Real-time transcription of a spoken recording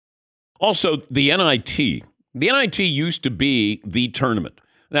Also, the NIT. The NIT used to be the tournament.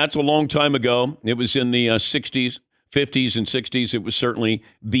 That's a long time ago. It was in the 60s, 50s, and 60s. It was certainly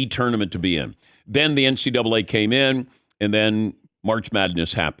the tournament to be in. Then the NCAA came in, and then March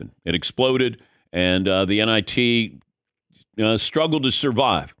Madness happened. It exploded, and the NIT struggled to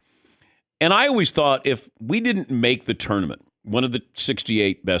survive. And I always thought if we didn't make the tournament, one of the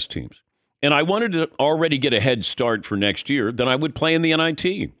 68 best teams, and I wanted to already get a head start for next year, then I would play in the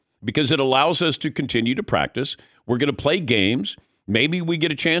NIT because it allows us to continue to practice. We're going to play games. Maybe we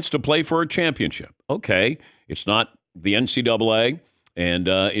get a chance to play for a championship. Okay, it's not the NCAA, and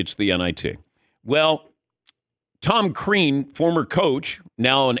it's the NIT. Well, Tom Crean, former coach,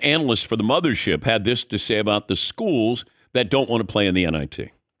 now an analyst for the mothership, had this to say about the schools that don't want to play in the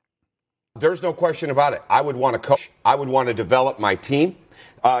NIT. There's no question about it. I would want to coach. I would want to develop my team.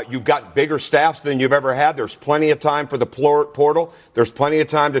 You've got bigger staffs than you've ever had. There's plenty of time for the portal. There's plenty of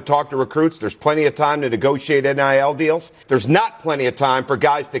time to talk to recruits. There's plenty of time to negotiate NIL deals. There's not plenty of time for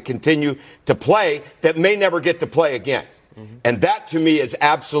guys to continue to play that may never get to play again. Mm-hmm. And that, to me, is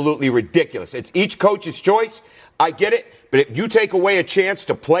absolutely ridiculous. It's each coach's choice. I get it. But if you take away a chance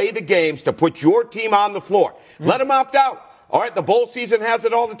to play the games, to put your team on the floor, let them opt out. All right, the bowl season has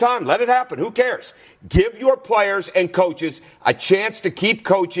it all the time. Let it happen. Who cares? Give your players and coaches a chance to keep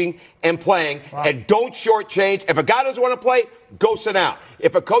coaching and playing, and don't shortchange. If a guy doesn't want to play, go sit down.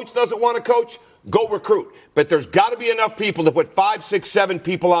 If a coach doesn't want to coach, go recruit. But there's got to be enough people to put 5, 6, 7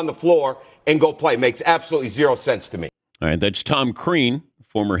 people on the floor and go play. Makes absolutely zero sense to me. All right, that's Tom Crean,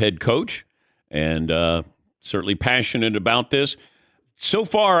 former head coach, and certainly passionate about this. So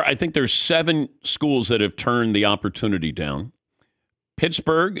far, I think there's 7 schools that have turned the opportunity down.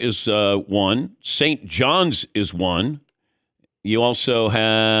 Pittsburgh is one. St. John's is one. You also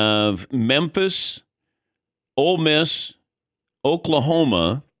have Memphis, Ole Miss,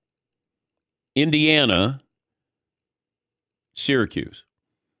 Oklahoma, Indiana, Syracuse.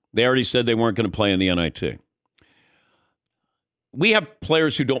 They already said they weren't going to play in the NIT. We have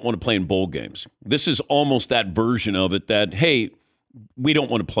players who don't want to play in bowl games. This is almost that version of it that, hey, we don't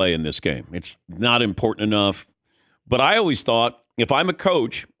want to play in this game. It's not important enough. But I always thought if I'm a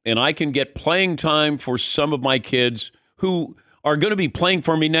coach and I can get playing time for some of my kids who are going to be playing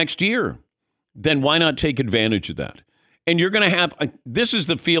for me next year, then why not take advantage of that? And you're going to have, this is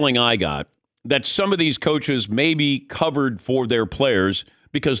the feeling I got, that some of these coaches may be covered for their players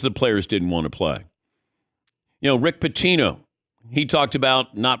because the players didn't want to play. You know, Rick Pitino, he talked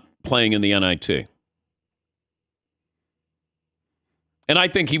about not playing in the NIT. And I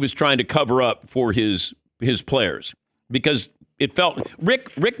think he was trying to cover up for his players because it felt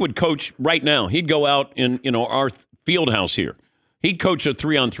Rick would coach right now. He'd go out in our field house here. He'd coach a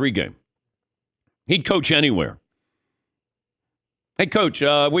 3-on-3 game. He'd coach anywhere. Hey, coach,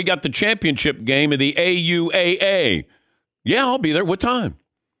 we got the championship game of the AUAA. Yeah, I'll be there. What time?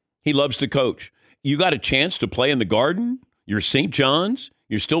 He loves to coach. You got a chance to play in the Garden? You're St. John's?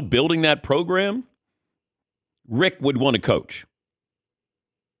 You're still building that program? Rick would want to coach.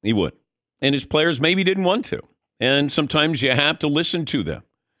 He would. And his players maybe didn't want to. And sometimes you have to listen to them.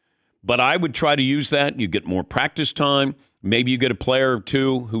 But I would try to use that. You get more practice time. Maybe you get a player or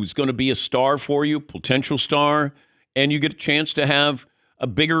two who's going to be a star for you, potential star, and you get a chance to have a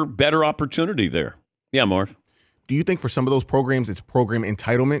bigger, better opportunity there. Yeah, Mark. Do you think for some of those programs it's program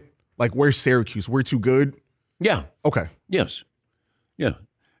entitlement? Like, where's Syracuse? We're too good? Yeah. Okay. Yes. Yeah.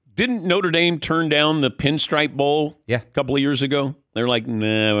 Didn't Notre Dame turn down the Pinstripe Bowl a couple of years ago? They're like,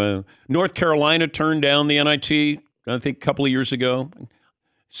 nah. North Carolina turned down the NIT, I think, a couple of years ago.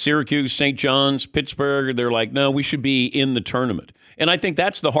 Syracuse, St. John's, Pittsburgh, they're like, no, we should be in the tournament. And I think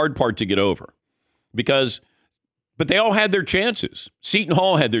that's the hard part to get over. But they all had their chances. Seton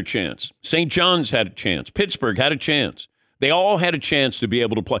Hall had their chance. St. John's had a chance. Pittsburgh had a chance. They all had a chance to be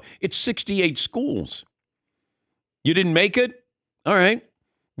able to play. It's 68 schools. You didn't make it? All right.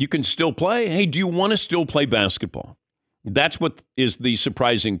 You can still play. Hey, do you want to still play basketball? That's what is the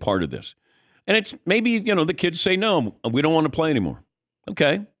surprising part of this. And it's maybe, the kids say, no, we don't want to play anymore.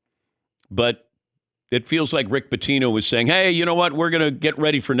 Okay. But it feels like Rick Pitino was saying, hey, you know what? We're going to get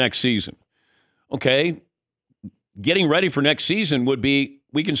ready for next season. Okay. Getting ready for next season would be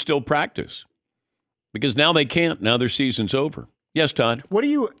we can still practice because now they can't. Now their season's over. Yes, Todd. What are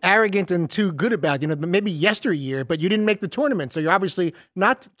you arrogant and too good about? Maybe yesteryear, but you didn't make the tournament, so you're obviously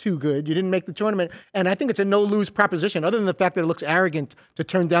not too good. You didn't make the tournament, and I think it's a no-lose proposition, other than the fact that it looks arrogant to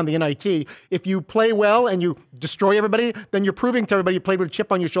turn down the NIT. If you play well and you destroy everybody, then you're proving to everybody you played with a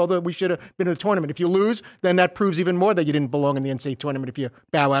chip on your shoulder we should have been in the tournament. If you lose, then that proves even more that you didn't belong in the NCAA tournament if you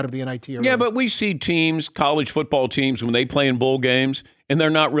bow out of the NIT. Yeah, but we see teams, college football teams, when they play in bowl games, and they're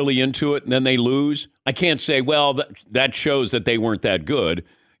not really into it, and then they lose, I can't say, well, that shows that they weren't that good.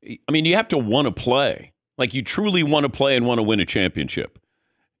 I mean, you have to want to play. Like, you truly want to play and want to win a championship.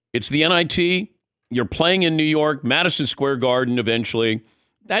 It's the NIT. You're playing in New York, Madison Square Garden eventually.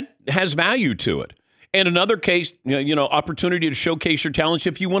 That has value to it. And another case, opportunity to showcase your talents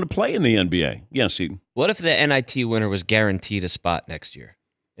if you want to play in the NBA. Yes, Eden. What if the NIT winner was guaranteed a spot next year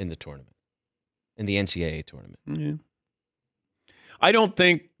in the tournament, in the NCAA tournament? Yeah. I don't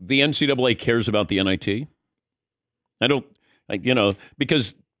think the NCAA cares about the NIT. I don't,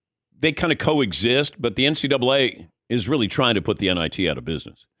 because they kind of coexist, but the NCAA is really trying to put the NIT out of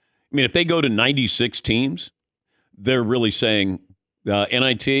business. I mean, if they go to 96 teams, they're really saying,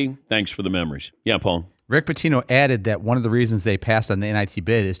 NIT, thanks for the memories. Yeah, Paul. Rick Pitino added that one of the reasons they passed on the NIT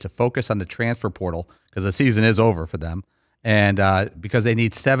bid is to focus on the transfer portal because the season is over for them, and because they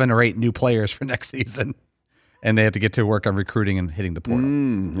need 7 or 8 new players for next season, and they have to get to work on recruiting and hitting the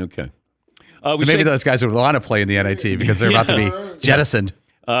portal. Okay. So maybe those guys would want to play in the NIT because they're about to be jettisoned.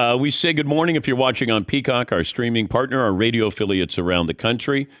 We say good morning if you're watching on Peacock, our streaming partner, our radio affiliates around the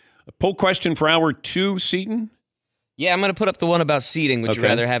country. A poll question for hour 2, Seton? Yeah, I'm going to put up the one about seeding. Would you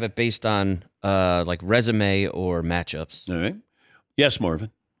rather have it based on like resume or matchups? All right. Yes,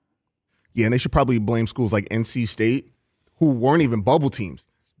 Marvin. Yeah, and they should probably blame schools like NC State, who weren't even bubble teams.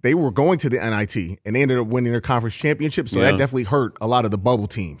 They were going to the NIT, and they ended up winning their conference championship, so that definitely hurt a lot of the bubble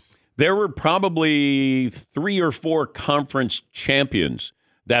teams. There were probably 3 or 4 conference champions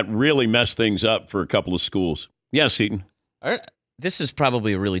that really messed things up for a couple of schools. Yes, Seton. This is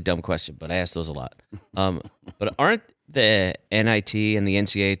probably a really dumb question, but I ask those a lot. But aren't the NIT and the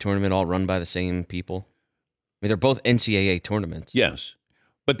NCAA tournament all run by the same people? I mean, they're both NCAA tournaments. Yes.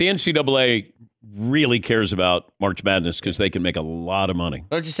 But the NCAA really cares about March Madness because they can make a lot of money.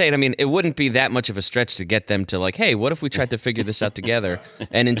 I was just saying, I mean, it wouldn't be that much of a stretch to get them to like, hey, what if we tried to figure this out together?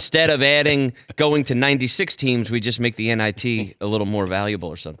 And instead of going to 96 teams, we just make the NIT a little more valuable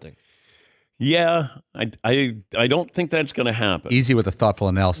or something. Yeah, I don't think that's going to happen. Easy with a thoughtful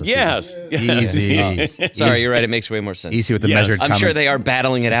analysis. Yes. Easy. Sorry, you're right. It makes way more sense. Easy with the measured I'm sure they are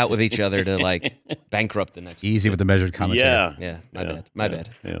battling it out with each other to like bankrupt the next. Easy with the measured commentary. Yeah, my bad.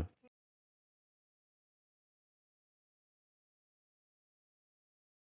 Yeah.